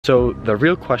So the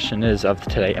real question is of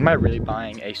today, am I really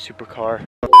buying a supercar?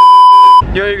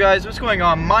 Yo you guys, what's going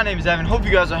on? My name is Evan. Hope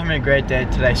you guys are having a great day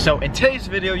today. So in today's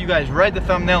video, you guys read the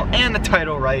thumbnail and the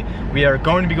title right. We are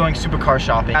going to be going supercar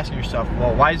shopping. Asking yourself,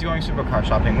 well, why is he going supercar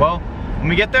shopping? Well, when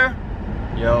we get there,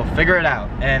 you'll figure it out.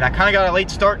 And I kind of got a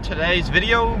late start today's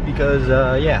video because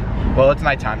yeah, well, it's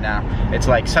nighttime now. It's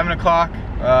like 7 o'clock,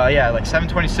 yeah, like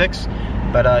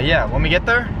 7:26. But yeah, when we get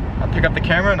there, I'll pick up the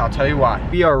camera and I'll tell you why.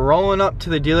 We are rolling up to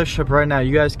the dealership right now.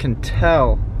 You guys can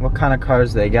tell what kind of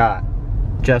cars they got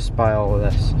just by all of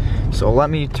this. So let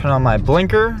me turn on my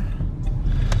blinker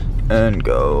and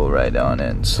go right on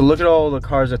in. So look at all the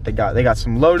cars that they got. They got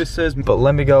some Lotuses, but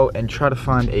let me go and try to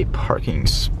find a parking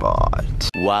spot.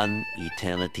 One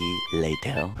eternity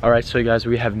later. All right, so you guys,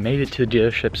 we have made it to the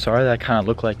dealership. Sorry that I kind of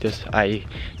look like this. I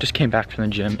just came back from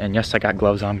the gym, and yes, I got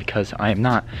gloves on because I am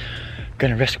not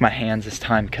gonna risk my hands this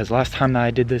time, because last time that I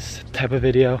did this type of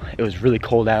video, it was really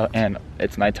cold out and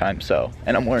it's nighttime, so,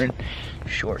 and I'm wearing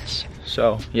shorts.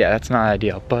 So yeah, that's not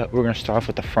ideal, but we're gonna start off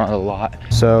with the front of the lot.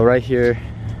 So right here,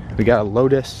 we got a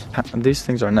Lotus. These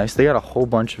things are nice. They got a whole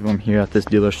bunch of them here at this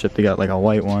dealership. They got like a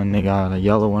white one, they got a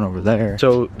yellow one over there.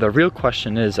 So the real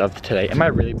question is of today, am I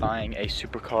really buying a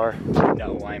supercar?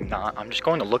 No, I'm not. I'm just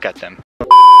going to look at them.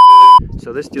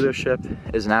 So this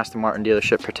dealership is an Aston Martin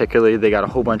dealership particularly. They got a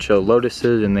whole bunch of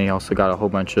Lotuses and they also got a whole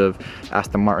bunch of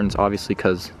Aston Martins, obviously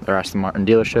because they're Aston Martin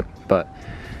dealership, but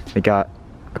they got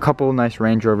a couple nice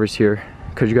Range Rovers here.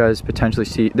 Could you guys potentially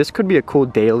see, this could be a cool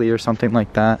daily or something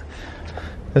like that.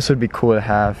 This would be cool to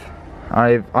have.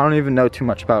 I don't even know too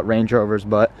much about Range Rovers,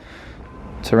 but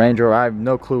it's a Range Rover. I have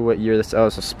no clue what year this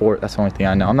is. A sport, that's the only thing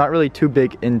I know. I'm not really too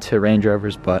big into Range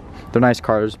Rovers, but they're nice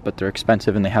cars, but they're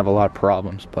expensive and they have a lot of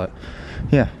problems. But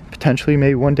yeah, potentially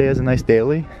maybe one day as a nice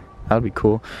daily, that would be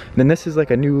cool. And then this is like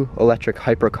a new electric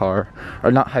hypercar,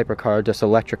 or not hypercar, just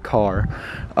electric car.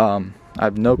 I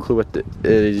have no clue what it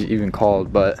is even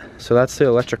called, but so that's the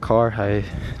electric car. I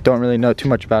don't really know too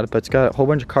much about it, but it's got a whole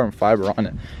bunch of carbon fiber on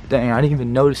it. Dang, I didn't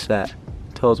even notice that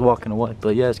until I was walking away.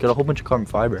 But yeah, it's got a whole bunch of carbon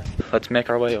fiber. Let's make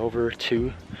our way over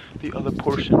to the other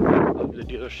portion of the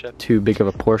dealership. Too big of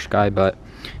a Porsche guy, but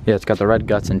yeah, it's got the red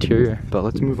guts interior. But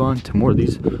let's move on to more of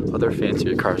these other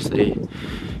fancier cars. They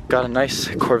got a nice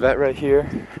Corvette right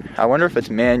here. I wonder if it's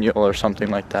manual or something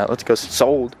like that. Let's go.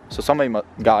 Sold, so somebody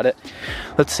got it.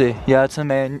 Let's see. Yeah, it's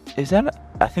a is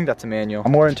that I think that's a manual.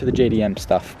 I'm more into the JDM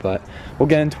stuff, but we'll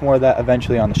get into more of that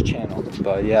eventually on this channel.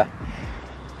 But yeah,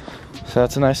 so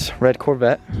that's a nice red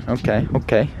Corvette.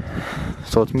 Okay,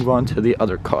 so let's move on to the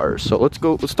other cars. So let's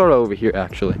start over here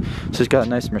actually. So it's got a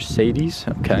nice Mercedes.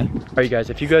 Okay, all right guys,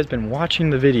 if you guys been watching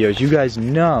the videos, you guys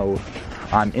know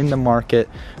I'm in the market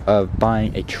of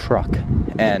buying a truck,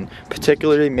 and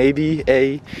particularly maybe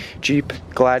a Jeep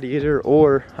Gladiator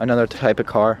or another type of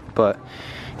car. But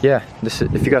yeah, this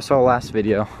is, if you guys saw the last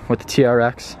video with the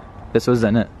TRX, this was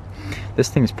in it. This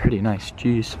thing is pretty nice,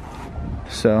 jeez.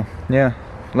 So yeah,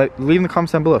 leave in the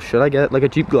comments down below, should I get like a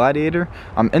Jeep Gladiator?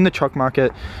 I'm in the truck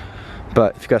market,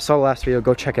 but if you guys saw the last video,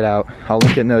 go check it out. I'll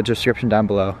link it in the description down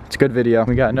below. It's a good video.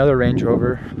 We got another Range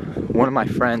Rover. One of my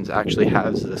friends actually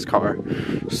has this car.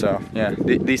 So yeah,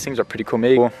 these things are pretty cool.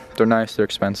 Maybe they're nice, they're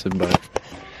expensive, but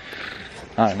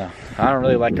I don't know. I don't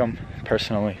really like them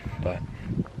personally, but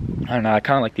I don't know. I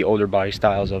kind of like the older body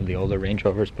styles of the older Range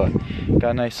Rovers, but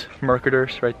got a nice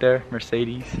Mercaders right there,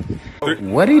 Mercedes.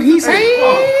 What did he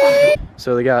say?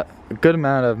 So they got a good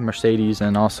amount of Mercedes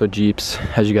and also Jeeps,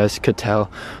 as you guys could tell.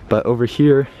 But over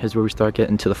here is where we start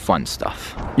getting to the fun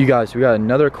stuff. You guys, we got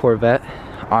another Corvette.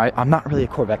 I'm not really a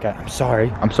Corvette guy. I'm sorry.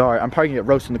 I'm probably gonna get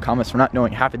roasted in the comments for not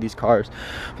knowing half of these cars,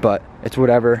 but it's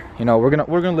whatever. You know, we're gonna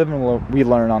live and we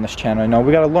learn on this channel. You know,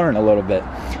 we gotta learn a little bit.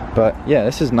 But yeah,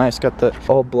 this is nice. Got the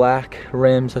all black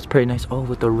rims. That's pretty nice. Oh,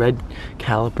 with the red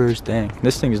calipers. Dang,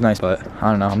 this thing is nice. But I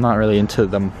don't know. I'm not really into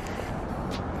them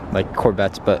like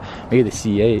Corvettes, but maybe the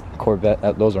C8 Corvette,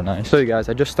 those are nice. So you guys,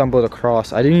 I just stumbled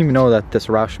across, I didn't even know that this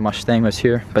Roush Mustang was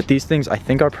here, but these things I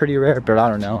think are pretty rare, but I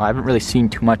don't know. I haven't really seen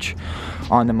too much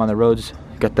on them on the roads.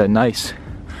 Got the nice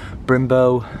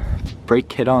Brembo brake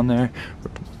kit on there,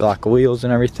 black wheels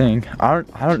and everything. I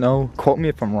don't know, quote me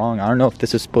if I'm wrong. I don't know if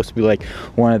this is supposed to be like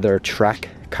one of their track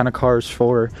kind of cars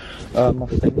for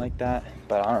Mustang like that,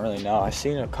 but I don't really know. I've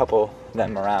seen a couple of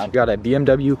them around. Got a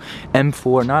BMW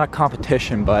M4, not a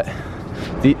competition, but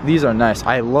these are nice.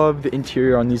 I love the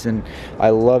interior on these, and I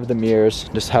love the mirrors,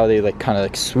 just how they like kind of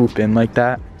like swoop in like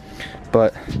that.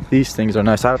 But these things are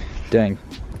nice. Dang.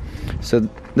 So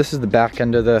this is the back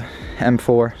end of the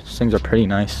M4. These things are pretty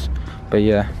nice. But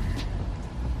yeah,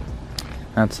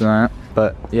 that's that.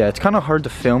 But yeah, it's kind of hard to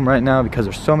film right now because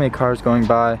there's so many cars going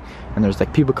by and there's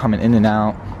like people coming in and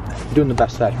out, doing the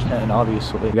best I can,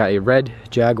 obviously. We got a red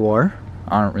Jaguar.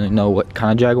 I don't really know what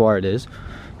kind of Jaguar it is.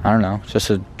 I don't know, it's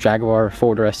just a Jaguar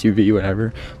 4-door SUV,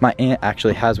 whatever. My aunt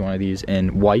actually has one of these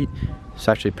in white. It's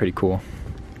actually pretty cool.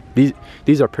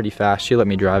 These are pretty fast. She let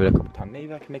me drive it a couple times.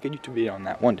 Maybe I can make a YouTube video on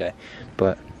that one day.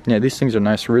 But yeah, these things are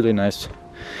nice, really nice.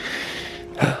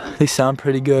 They sound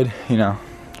pretty good, you know.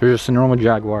 They're just a normal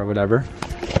Jaguar or whatever.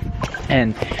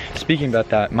 And speaking about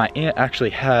that, my aunt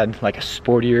actually had like a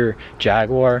sportier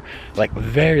Jaguar like a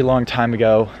very long time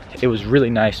ago. It was really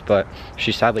nice, but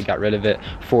she sadly got rid of it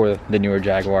for the newer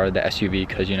Jaguar, the SUV,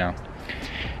 because you know,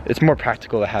 it's more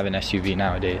practical to have an SUV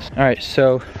nowadays. All right,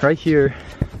 so right here,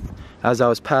 as I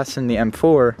was passing the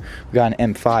M4, we got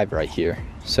an M5 right here.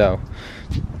 So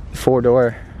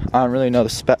 4-door, I don't really know the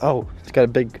spec. Oh, it's got a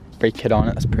big brake kit on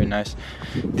it, that's pretty nice.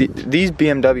 These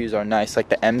BMWs are nice, like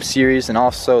the M series and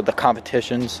also the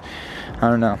competitions. I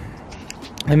don't know.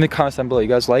 Leave in the comments down below, you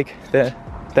guys like the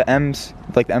M's,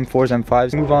 like the M4s,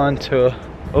 M5s? Move on to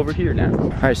over here now. All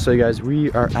right, so you guys,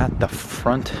 we are at the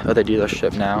front of the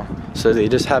dealership now. So they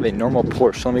just have a normal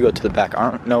Porsche. So let me go to the back.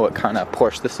 I don't know what kind of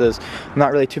Porsche this is. I'm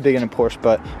not really too big into Porsche,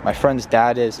 but my friend's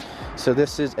dad is. So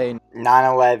this is a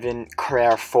 911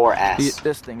 Carrera 4S.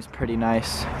 This thing's pretty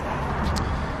nice.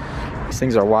 These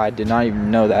things are wide, did not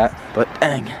even know that, but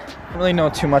dang. I don't really know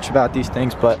too much about these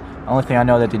things, but the only thing I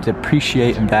know that they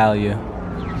depreciate in value.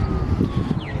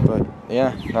 But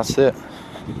yeah, that's it.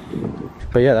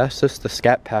 But yeah, that's just the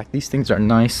Scat Pack. These things are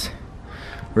nice,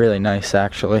 really nice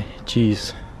actually,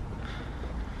 jeez.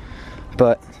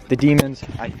 But the Demons,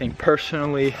 I think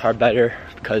personally, are better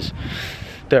because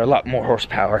they're a lot more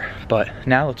horsepower. But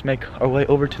now let's make our way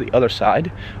over to the other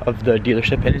side of the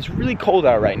dealership, and it's really cold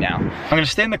out right now. I'm gonna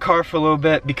stay in the car for a little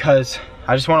bit because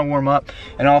I just want to warm up,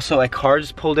 and also a car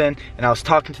just pulled in and I was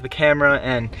talking to the camera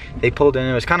and they pulled in.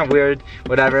 It was kind of weird,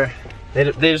 whatever. They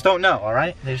just don't know, all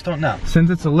right? They just don't know. Since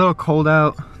it's a little cold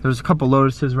out, there's a couple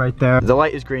Lotuses right there. The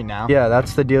light is green now. Yeah,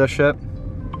 that's the dealership.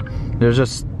 There's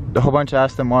just a whole bunch of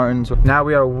Aston Martins. Now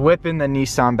we are whipping the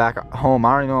Nissan back home.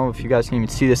 I don't know if you guys can even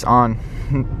see this on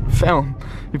film.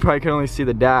 You probably can only see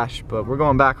the dash, but we're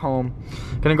going back home.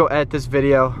 Gonna go edit this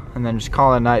video and then just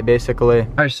call it a night, basically. All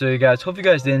right, so you guys, hope you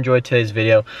guys did enjoy today's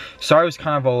video. Sorry it was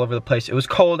kind of all over the place. It was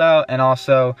cold out, and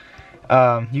also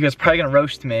you guys are probably gonna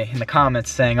roast me in the comments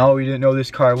saying, oh, you didn't know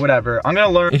this car, whatever. I'm gonna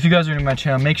learn. If you guys are new to my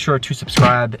channel, make sure to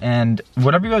subscribe, and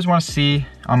whatever you guys want to see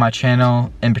on my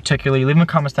channel in particular, leave in the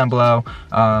comments down below.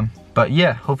 But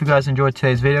yeah, hope you guys enjoyed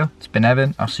today's video. It's been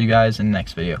Evan. I'll see you guys in the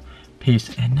next video.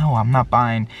 Peace. And no, I'm not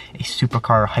buying a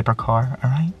supercar or hypercar, all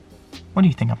right? What do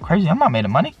you think? I'm crazy? I'm not made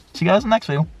of money. See you guys in the next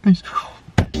video. Peace.